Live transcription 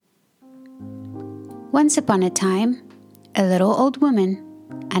Once upon a time, a little old woman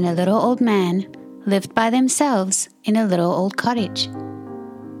and a little old man lived by themselves in a little old cottage.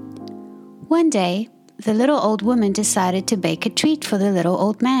 One day, the little old woman decided to bake a treat for the little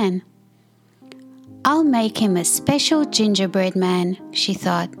old man. "I'll make him a special gingerbread man," she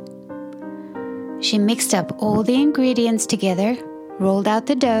thought. She mixed up all the ingredients together, rolled out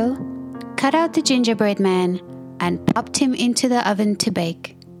the dough, cut out the gingerbread man, and popped him into the oven to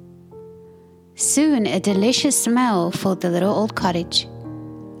bake. Soon a delicious smell filled the little old cottage.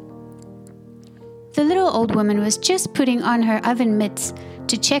 The little old woman was just putting on her oven mitts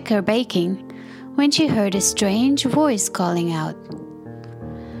to check her baking when she heard a strange voice calling out,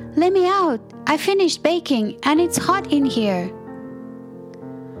 "Let me out! I finished baking and it's hot in here."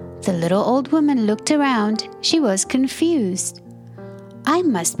 The little old woman looked around. She was confused. "I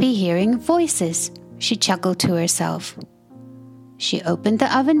must be hearing voices," she chuckled to herself. She opened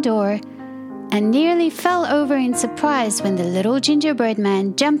the oven door and nearly fell over in surprise when the little gingerbread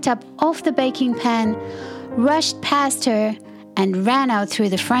man jumped up off the baking pan, rushed past her, and ran out through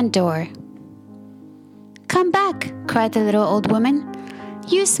the front door. "Come back," cried the little old woman.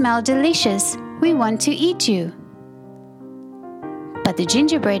 "You smell delicious. We want to eat you." But the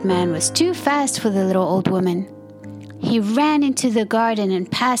gingerbread man was too fast for the little old woman. He ran into the garden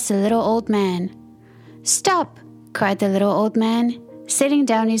and past the little old man. "Stop," cried the little old man, setting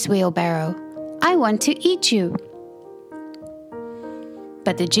down his wheelbarrow. "I want to eat you."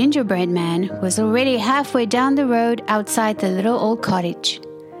 But the gingerbread man was already halfway down the road outside the little old cottage.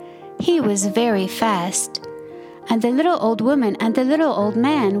 He was very fast, and the little old woman and the little old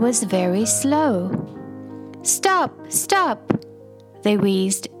man was very slow. "Stop, stop," they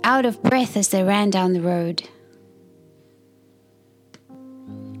wheezed, out of breath as they ran down the road.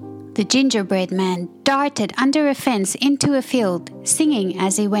 The gingerbread man darted under a fence into a field, singing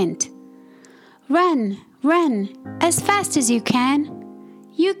as he went. "Run, run, as fast as you can.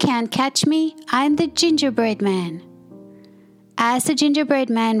 You can't catch me, I'm the gingerbread man." As the gingerbread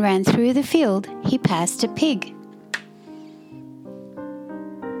man ran through the field, he passed a pig.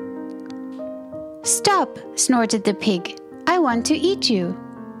 "Stop," snorted the pig. "I want to eat you."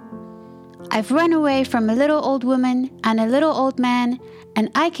 "I've run away from a little old woman and a little old man, and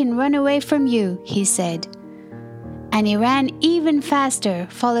I can run away from you," he said. And he ran even faster,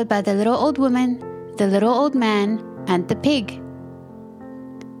 followed by the little old woman, the little old man, and the pig.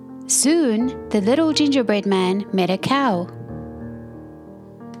 Soon, the little gingerbread man met a cow.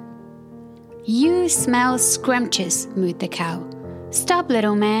 "You smell scrumptious," mooed the cow. "Stop,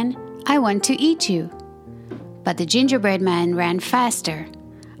 little man. I want to eat you." But the gingerbread man ran faster.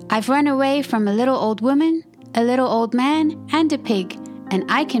 "I've run away from a little old woman, a little old man, and a pig, and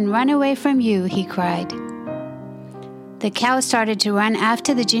I can run away from you," he cried. The cow started to run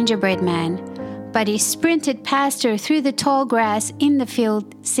after the gingerbread man, but he sprinted past her through the tall grass in the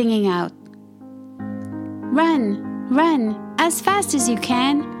field, singing out, "Run, run, as fast as you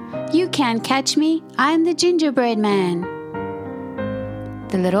can. You can't catch me, I'm the gingerbread man."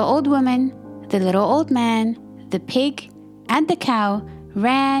 The little old woman, the little old man, the pig, and the cow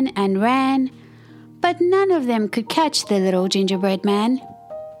ran and ran, but none of them could catch the little gingerbread man.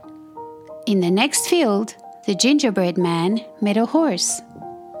 In the next field, the gingerbread man met a horse.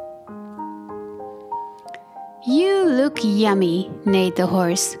 "You look yummy," neighed the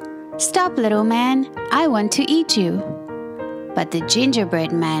horse. "Stop, little man, I want to eat you." But the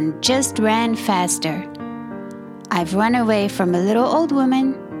gingerbread man just ran faster. "I've run away from a little old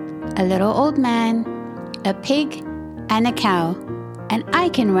woman, a little old man, a pig, and a cow, and I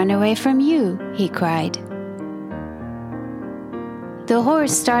can run away from you," he cried. The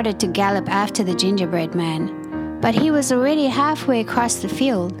horse started to gallop after the gingerbread man, but he was already halfway across the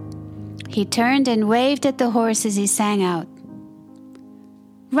field. He turned and waved at the horse as he sang out,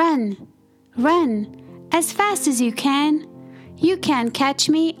 "Run, run, as fast as you can. You can't catch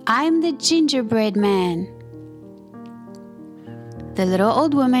me, I'm the gingerbread man." The little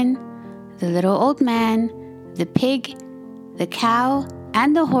old woman, the little old man, the pig, the cow,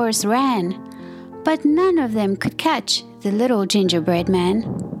 and the horse ran, but none of them could catch the little gingerbread man.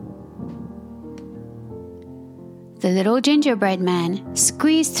 The little gingerbread man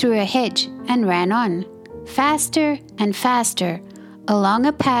squeezed through a hedge and ran on, faster and faster, along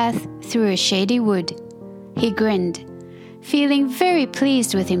a path through a shady wood. He grinned, feeling very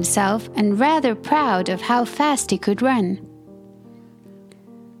pleased with himself and rather proud of how fast he could run.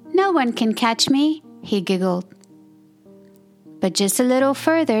 "No one can catch me," he giggled. But just a little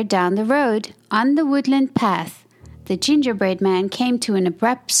further down the road, on the woodland path, the gingerbread man came to an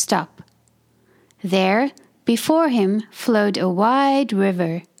abrupt stop. There, before him, flowed a wide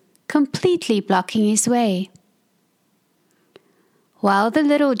river, completely blocking his way. While the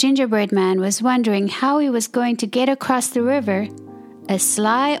little gingerbread man was wondering how he was going to get across the river, a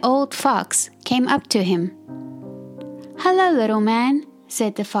sly old fox came up to him. "Hello, little man,"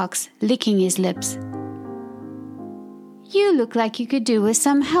 said the fox, licking his lips. "You look like you could do with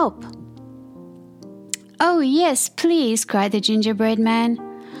some help." "Oh, yes, please," cried the gingerbread man.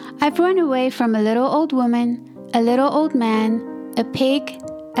 "I've run away from a little old woman, a little old man, a pig,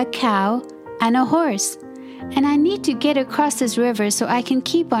 a cow, and a horse, and I need to get across this river so I can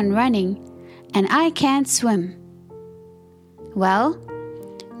keep on running, and I can't swim." "Well,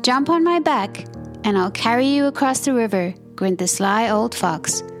 jump on my back, and I'll carry you across the river," grinned the sly old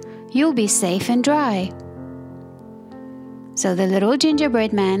fox. "You'll be safe and dry." So the little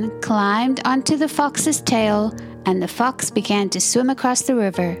gingerbread man climbed onto the fox's tail, and the fox began to swim across the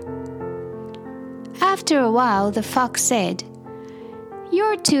river. After a while, the fox said,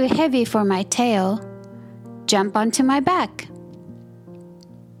 "You're too heavy for my tail. Jump onto my back."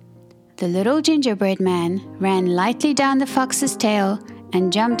 The little gingerbread man ran lightly down the fox's tail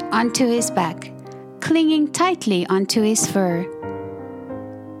and jumped onto his back, clinging tightly onto his fur.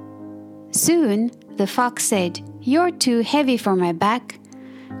 Soon, the fox said, "You're too heavy for my back.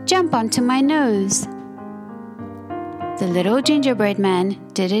 Jump onto my nose." The little gingerbread man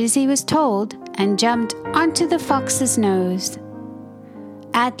did as he was told and jumped onto the fox's nose.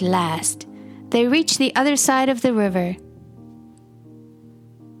 At last, they reached the other side of the river.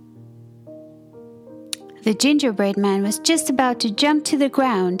 The gingerbread man was just about to jump to the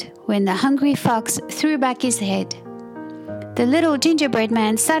ground when the hungry fox threw back his head. The little gingerbread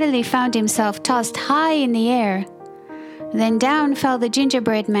man suddenly found himself tossed high in the air. Then down fell the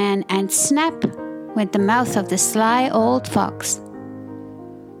gingerbread man, and snap went the mouth of the sly old fox.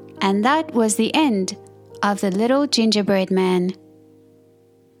 And that was the end of the little gingerbread man.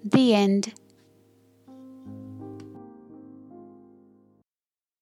 The end.